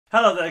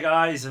Hello there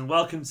guys, and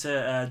welcome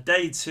to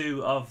day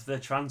 2 of the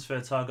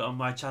transfer target on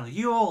my channel.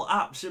 You all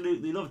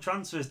absolutely love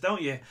transfers,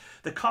 don't you?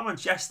 The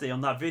comments yesterday on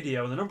that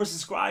video, the number of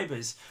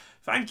subscribers,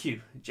 thank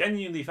you,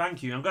 genuinely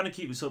thank you. I'm going to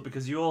keep this up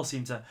because you all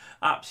seem to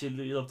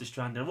absolutely love this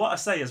trend. And what I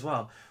say as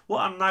well,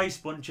 what a nice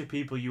bunch of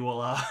people you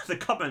all are. The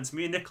comments,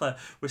 me and Nicola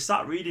were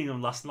sat reading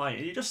them last night,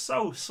 and you're just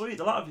so sweet.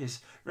 A lot of you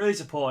really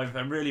supportive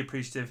and really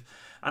appreciative.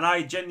 And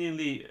I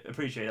genuinely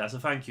appreciate that, so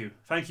thank you.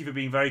 Thank you for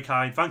being very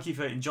kind. Thank you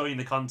for enjoying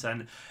the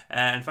content.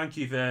 And thank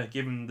you for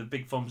giving the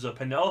big thumbs up.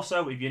 And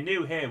also, if you're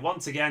new here,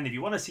 once again, if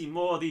you want to see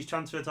more of these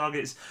transfer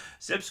targets,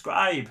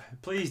 subscribe.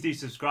 Please do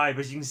subscribe.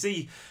 As you can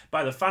see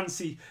by the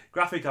fancy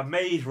graphic I've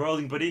made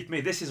rolling beneath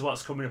me, this is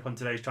what's coming up on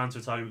today's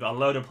transfer target. We've got a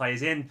load of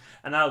players in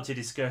and out to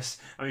discuss.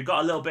 And we've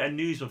got a little bit of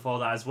news before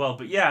that as well.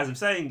 But yeah, as I'm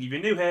saying, if you're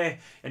new here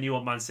and you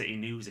want Man City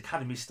news,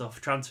 academy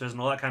stuff, transfers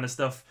and all that kind of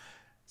stuff,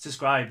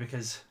 subscribe,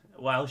 because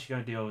what else are you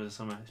going to do over the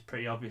summer? It's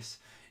pretty obvious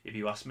if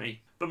you ask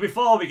me. But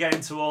before we get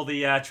into all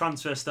the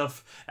transfer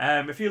stuff,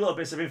 a few little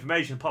bits of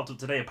information popped up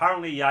today.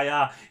 Apparently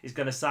Yaya is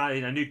going to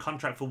sign a new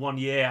contract for 1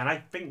 year, and I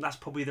think that's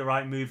probably the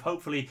right move.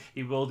 Hopefully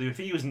he will do. If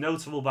he was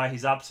notable by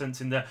his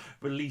absence in the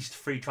released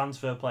free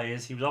transfer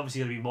players, he was obviously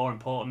going to be more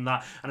important than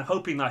that, and I'm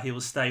hoping that he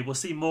will stay. We'll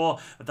see more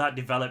of that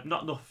develop.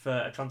 Not enough for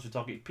a transfer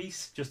target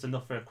piece, just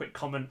enough for a quick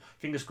comment.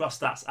 Fingers crossed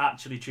that's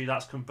actually true.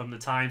 That's come from the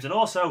Times. And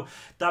also,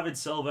 David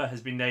Silva has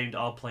been named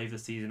our player of the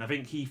season. I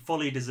think he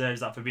fully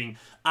deserves that for being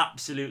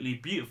absolutely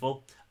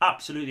beautiful,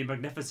 absolutely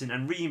magnificent,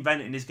 and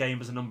reinventing his game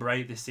as a number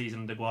 8 this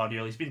season under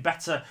Guardiola. He's been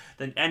better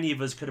than any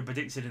of us could have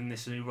predicted in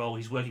this new role.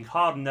 He's working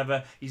harder than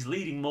ever. He's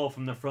leading more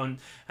from the front,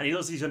 and he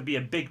looks like he's going to be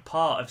a big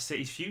part of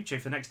City's future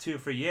for the next 2 or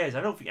 3 years.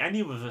 I don't think any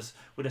of us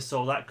would have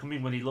saw that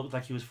coming when he looked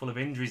like he was full of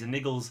injuries and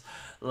niggles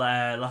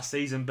last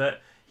season,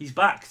 but he's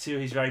back to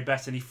his very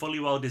best, and he fully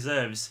well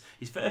deserves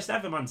his first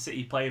ever Man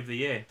City Player of the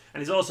Year.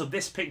 And there's also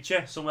this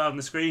picture somewhere on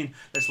the screen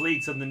that's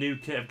leaked on the new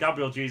kit of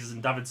Gabriel Jesus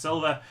and David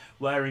Silva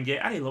wearing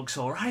it, and he looks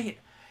alright.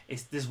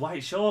 There's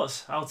white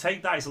shorts. I'll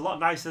take that. It's a lot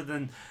nicer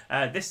than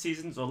this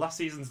season's or last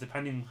season's,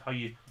 depending how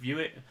you view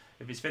it,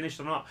 if it's finished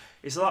or not.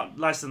 It's a lot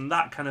nicer than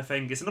that kind of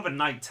thing. It's another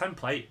Nike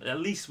template. At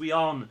least we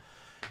aren't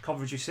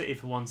Coventry City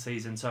for 1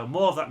 season. So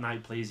more of that Nike,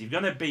 please. If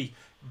you're going to be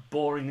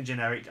boring and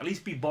generic, at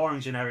least be boring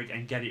and generic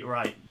and get it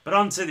right. But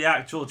on to the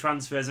actual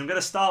transfers. I'm going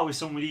to start with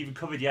someone we even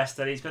covered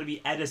yesterday. It's going to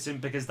be Ederson,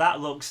 because that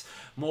looks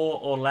more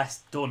or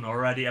less done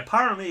already.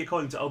 Apparently,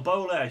 according to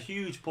Obola, a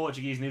huge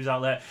Portuguese news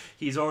outlet,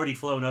 he's already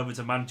flown over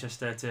to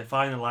Manchester to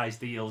finalise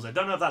deals. I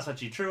don't know if that's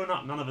actually true or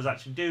not. None of us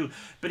actually do.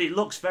 But it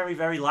looks very,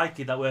 very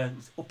likely that we're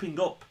upping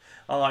up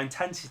our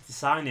intensity to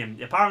sign him.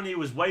 Apparently he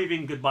was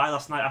waving goodbye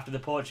last night after the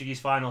Portuguese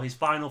final, his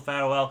final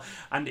farewell,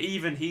 and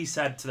even he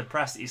said to the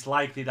press it's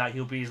likely that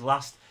he'll be his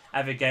last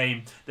ever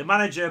game. The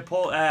manager,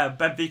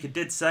 Benfica,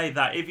 did say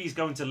that if he's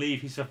going to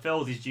leave, he's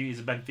fulfilled his duty as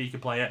a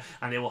Benfica player,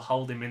 and they will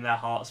hold him in their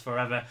hearts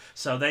forever.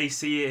 So they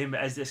see him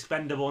as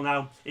expendable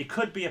now. It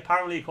could be,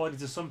 apparently, according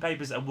to some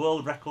papers, a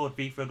world record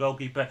fee for a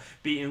goalkeeper,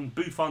 beating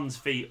Buffon's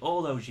fee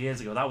all those years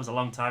ago. That was a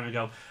long time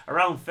ago.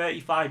 Around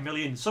 35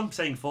 million, some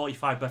saying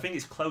 45, but I think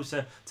it's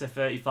closer to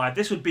 35.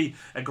 This would be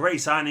a great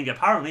signing.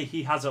 Apparently,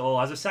 he has it all.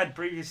 As I said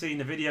previously in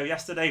the video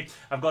yesterday,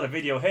 I've got a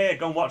video here.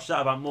 Go and watch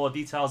that about more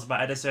details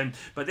about Ederson.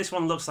 But this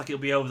one looks like it'll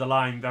be over the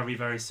line very,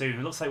 very soon.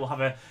 It looks like we'll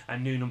have a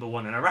new number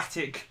 1, an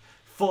erratic,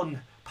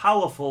 fun,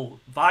 powerful,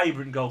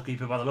 vibrant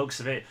goalkeeper by the looks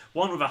of it.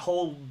 One with a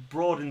whole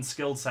broadened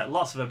skill set,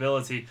 lots of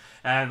ability,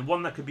 and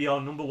one that could be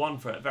on number 1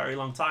 for a very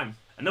long time.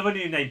 Another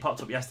new name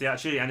popped up yesterday,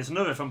 actually, and it's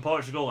another from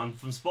Portugal and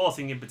from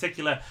Sporting in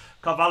particular,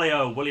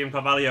 Carvalho, William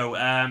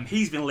Carvalho.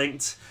 He's been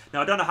linked.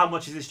 Now, I don't know how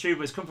much is this true,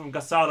 but it's come from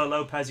Gonçalo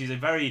Lopes, who's a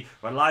very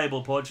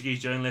reliable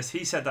Portuguese journalist.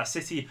 He said that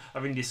City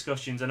are in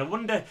discussions, and I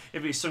wonder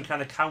if it's some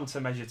kind of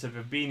countermeasure to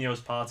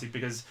Fabinho's party,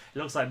 because it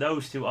looks like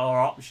those two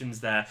are options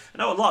there. I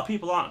know a lot of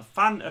people aren't a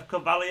fan of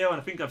Carvalho, and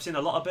I think I've seen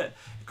a lot of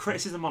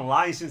criticism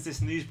online since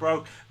this news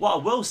broke. What I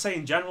will say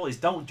in general is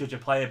don't judge a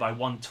player by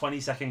one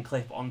 20-second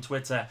clip on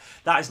Twitter.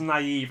 That is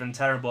naive and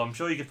terrible. I'm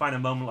sure you could find a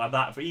moment like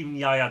that for even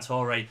Yaya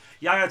Toure.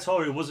 Yaya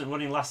Toure wasn't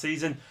running last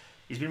season.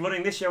 He's been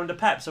running this year under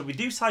Pep. So if we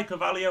do sign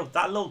Carvalho,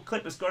 that little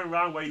clip that's going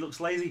around where he looks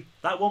lazy,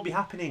 that won't be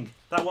happening.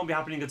 That won't be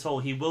happening at all.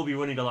 He will be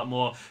running a lot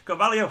more.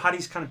 Carvalho had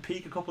his kind of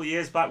peak a couple of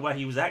years back where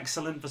he was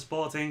excellent for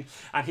Sporting,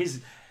 and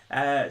his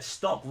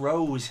stock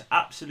rose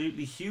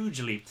absolutely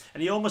hugely,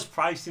 and he almost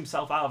priced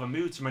himself out of a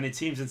move to many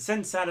teams, and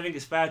since then I think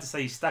it's fair to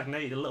say he's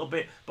stagnated a little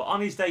bit, but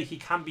on his day he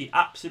can be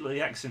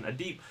absolutely excellent, a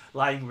deep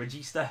lying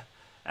regista,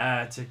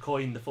 to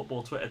coin the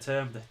football Twitter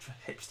term, the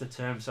hipster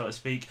term, so to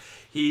speak.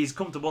 He's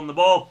comfortable on the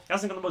ball. He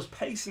hasn't got the most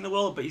pace in the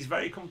world, but he's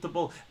very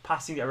comfortable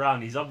passing it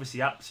around. He's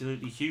obviously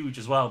absolutely huge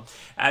as well.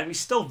 And he's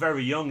still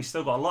very young. He's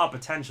still got a lot of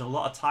potential, a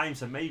lot of time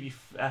to maybe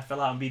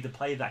fill out and be the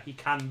player that he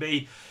can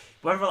be.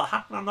 Whether it'll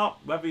happen or not,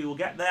 whether he will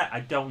get there, I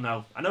don't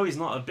know. I know he's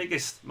not the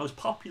biggest, most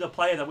popular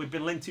player that we've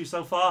been linked to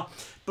so far,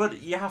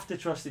 but you have to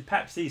trust if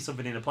Pep sees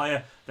something in a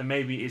player, then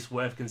maybe it's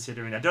worth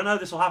considering. I don't know if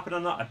this will happen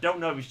or not. I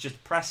don't know if it's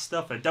just press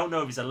stuff. I don't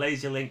know if it's a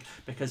lazy link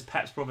because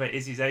Pep's brother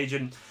is his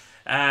agent.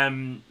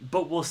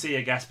 But we'll see,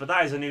 I guess. But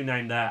that is a new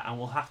name there, and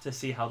we'll have to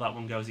see how that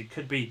one goes. It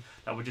could be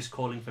that we're just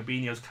calling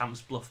Fabinho's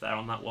camp's bluff there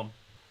on that one.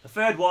 The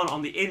third one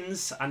on the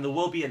ins, and there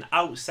will be an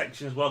out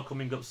section as well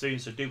coming up soon,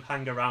 so do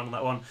hang around on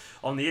that one.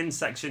 On the in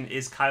section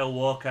is Kyle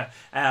Walker.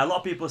 A lot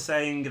of people are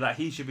saying that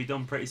he should be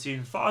done pretty soon.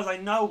 As far as I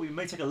know, we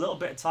may take a little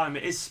bit of time.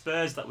 It is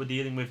Spurs that we're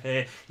dealing with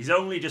here. He's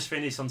only just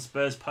finished on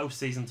Spurs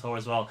post-season tour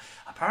as well.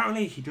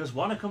 Apparently, he does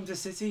want to come to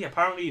City.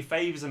 Apparently, he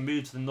favours a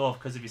move to the north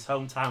because of his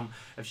hometown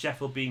of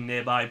Sheffield being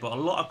nearby. But a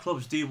lot of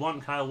clubs do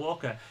want Kyle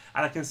Walker,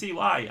 and I can see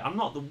why. I'm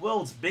not the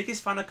world's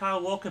biggest fan of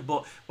Kyle Walker,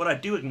 but what I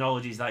do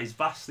acknowledge is that he's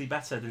vastly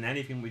better than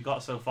anything we've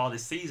got so far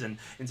this season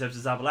in terms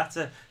of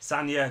Zabaleta,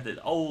 Sanya,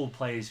 the old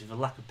players with a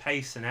lack of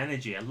pace and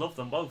energy. I love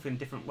them both in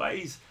different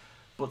ways,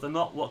 but they're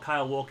not what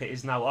Kyle Walker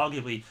is now,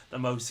 arguably the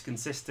most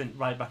consistent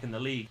right back in the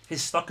league.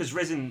 His stock has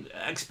risen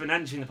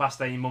exponentially in the past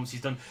 18 months.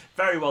 He's done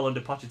very well under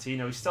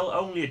Pochettino. He's still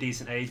only a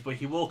decent age, but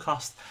he will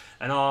cost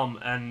an arm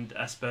and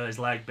a Spurs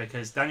leg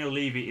because Daniel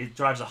Levy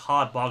drives a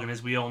hard bargain,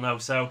 as we all know.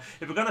 So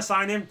if we're going to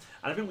sign him,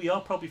 and I think we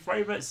are probably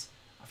favourites,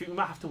 I think we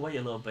might have to wait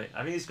a little bit.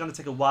 I think it's going to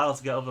take a while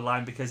to get over the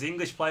line because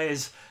English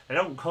players, they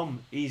don't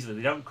come easily.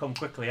 They don't come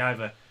quickly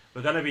either.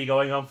 We're going to be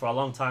going on for a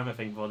long time, I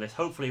think, for this.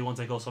 Hopefully it won't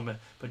take all summer,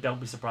 but don't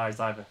be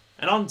surprised either.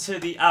 And on to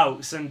the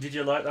outs, and did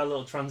you like that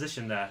little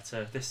transition there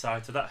to this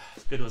side to that?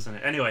 It's good, wasn't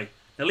it? Anyway,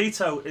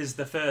 Nolito is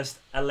the first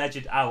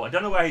alleged out. I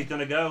don't know where he's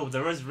going to go.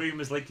 There is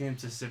rumours linking him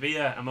to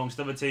Sevilla, amongst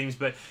other teams,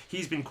 but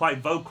he's been quite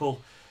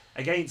vocal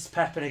against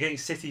Pep and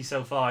against City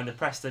so far in the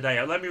press today.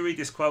 Let me read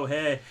this quote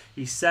here.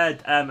 He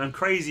said, I'm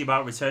crazy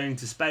about returning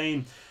to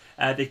Spain.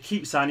 They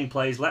keep signing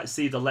players. Let's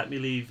see, they'll let me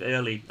leave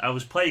early. I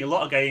was playing a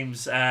lot of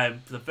games for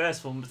the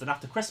first one, but then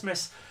after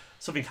Christmas,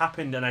 something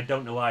happened and I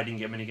don't know why I didn't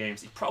get many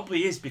games. It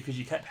probably is because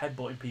you kept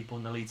headbutting people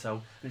in Nolito.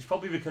 And it's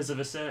probably because of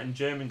a certain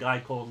German guy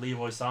called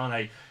Leroy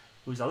Sané,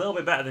 who's a little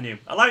bit better than you.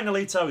 I like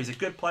Nolito. He's a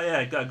good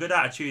player, got a good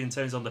attitude in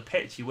terms on the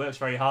pitch. He works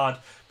very hard.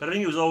 But I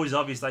think it was always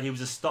obvious that he was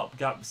a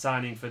stopgap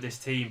signing for this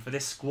team, for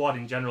this squad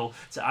in general,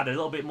 to add a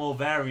little bit more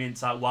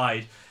variance out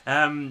wide.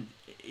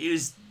 He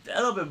was a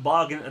little bit of a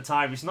bargain at the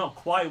time. It's not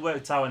quite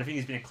worked out, and I think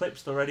he's been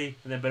eclipsed already.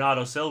 And then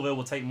Bernardo Silva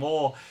will take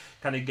more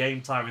kind of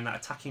game time in that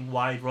attacking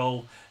wide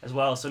role as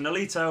well. So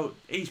Nolito,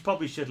 he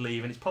probably should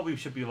leave, and it probably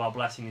should be with our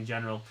blessing in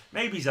general.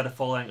 Maybe he's had a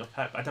full length of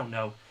Pep. I don't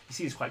know. He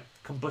seems quite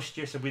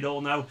combustious, and we'd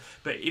all know.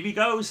 But if he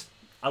goes,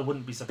 I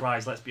wouldn't be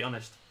surprised, let's be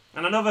honest.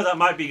 And another that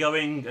might be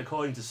going,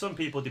 according to some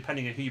people,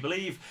 depending on who you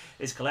believe,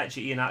 is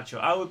Kelechi Iheanacho.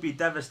 I would be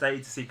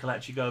devastated to see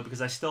Kelechi go because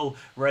I still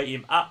rate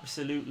him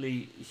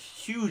absolutely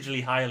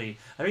hugely highly.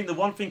 I think the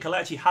one thing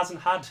Kelechi hasn't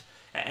had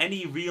at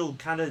any real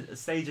kind of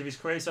stage of his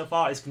career so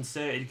far is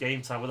concerted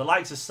game time. With the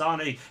likes of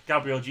Sané,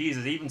 Gabriel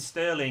Jesus, even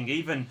Sterling,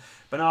 even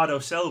Bernardo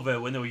Silva,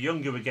 when they were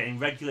younger, were getting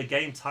regular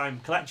game time.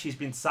 Kelechi's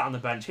been sat on the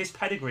bench. His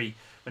pedigree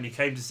when he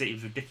came to City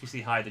was ridiculously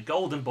high. The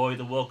golden boy of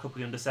the World Cup with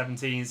the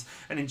under-17s,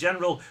 and in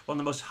general, one of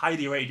the most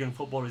highly rated young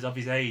footballers of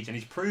his age. And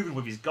he's proven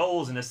with his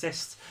goals and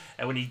assists,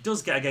 and when he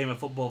does get a game of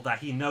football, that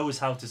he knows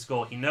how to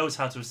score, he knows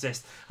how to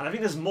assist. And I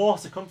think there's more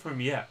to come from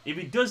him yet. If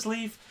he does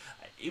leave,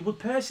 it would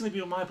personally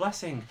be my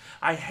blessing.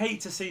 I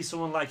hate to see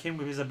someone like him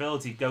with his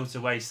ability go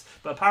to waste,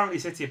 but apparently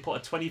City have put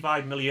a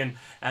 25 million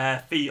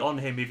fee on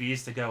him if he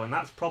is to go, and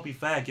that's probably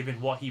fair given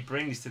what he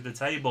brings to the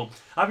table.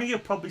 I think he'll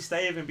probably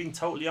stay if I'm being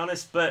totally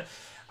honest, but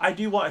I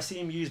do want to see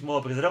him used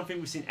more because I don't think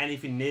we've seen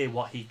anything near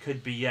what he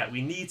could be yet.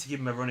 We need to give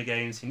him a run of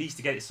games. He needs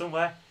to get it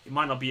somewhere. It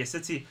might not be a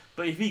City,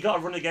 but if he got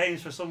a run of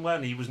games for somewhere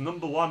and he was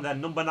number one, then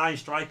number 9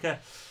 striker,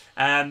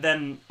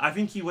 then I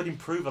think he would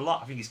improve a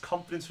lot. I think his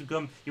confidence would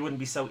come. He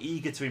wouldn't be so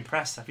eager to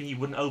impress. I think he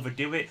wouldn't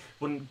overdo it,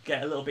 wouldn't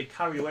get a little bit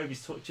carried away with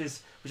his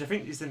touches, which I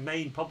think is the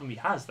main problem he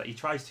has, that he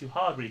tries too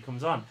hard when he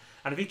comes on.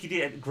 And I think he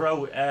did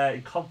grow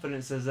in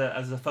confidence as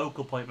a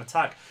focal point of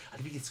attack. I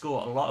think he'd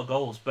score a lot of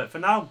goals. But for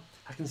now,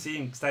 I can see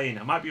him staying.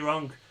 I might be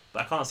wrong,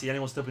 but I can't see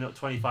anyone stepping up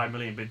 25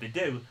 million. But if they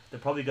do, they're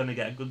probably going to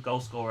get a good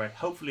goal scorer.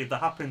 Hopefully, if that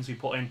happens, we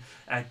put in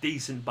a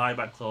decent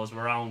buyback clause of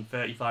around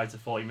 35 to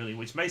 40 million,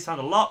 which may sound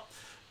a lot,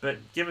 but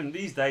given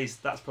these days,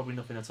 that's probably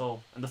nothing at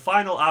all. And the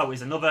final out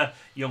is another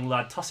young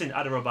lad, Tosin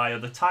Adarabioyo.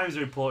 The Times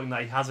are reporting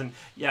that he hasn't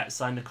yet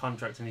signed a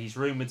contract, and he's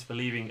rumoured to be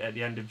leaving at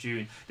the end of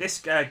June. This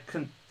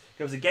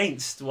goes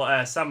against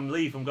what Sam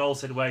Lee from Goal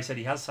said, where he said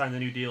he has signed a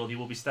new deal, he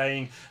will be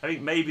staying. I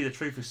think maybe the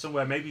truth is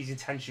somewhere, maybe his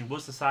intention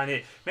was to sign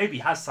it, maybe he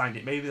has signed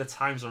it, maybe the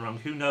times are wrong,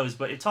 who knows.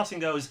 But if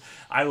Tosin goes,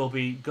 I will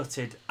be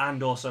gutted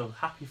and also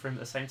happy for him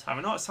at the same time.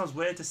 I know it sounds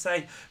weird to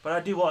say, but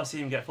I do want to see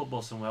him get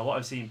football somewhere. What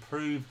I've seen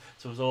prove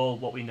to us all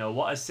what we know.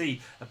 What I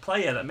see, a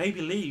player that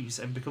maybe leaves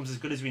and becomes as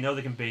good as we know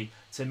they can be,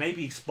 to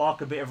maybe spark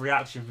a bit of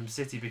reaction from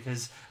City,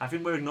 because I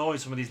think we're ignoring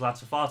some of these lads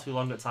for far too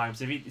long at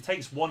times. If it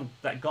takes one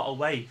that got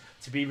away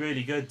to be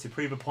really good, to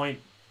prove a point,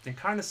 then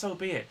kind of so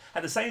be it.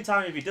 At the same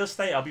time, if he does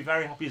stay, I'll be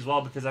very happy as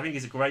well, because I think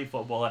he's a great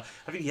footballer.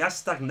 I think he has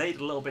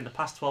stagnated a little bit in the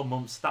past 12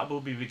 months. That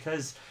will be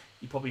because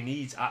he probably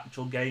needs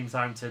actual game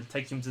time to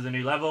take him to the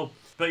new level.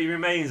 But he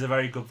remains a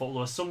very good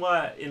footballer,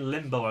 somewhere in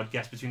limbo, I'd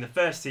guess, between the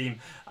first team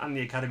and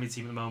the academy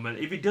team at the moment.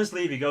 If he does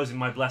leave, he goes in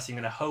my blessing,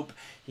 and I hope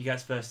he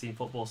gets first team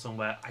football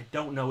somewhere. I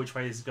don't know which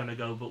way this is going to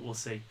go, but we'll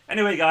see.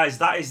 Anyway, guys,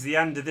 that is the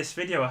end of this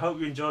video. I hope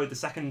you enjoyed the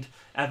second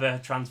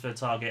ever transfer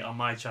target on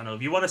my channel.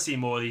 If you want to see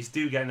more of these,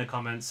 do get in the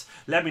comments.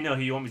 Let me know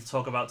who you want me to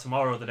talk about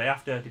tomorrow or the day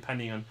after,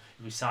 depending on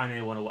if we sign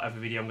anyone or whatever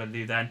video I'm going to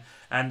do then.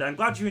 And I'm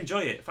glad you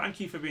enjoy it. Thank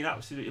you for being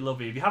absolutely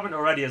lovely. If you haven't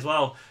already as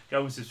well,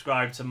 go and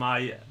subscribe to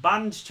my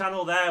band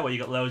channel there, where you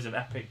got loads of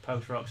epic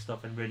post-rock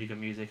stuff and really good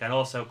music. And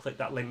also click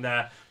that link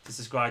there to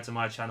subscribe to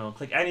my channel.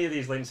 Click any of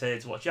these links here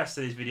to watch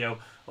yesterday's video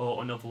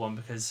or another one,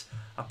 because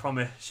I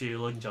promise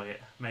you'll enjoy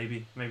it.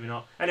 Maybe, maybe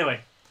not.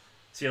 Anyway,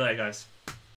 see you later, guys.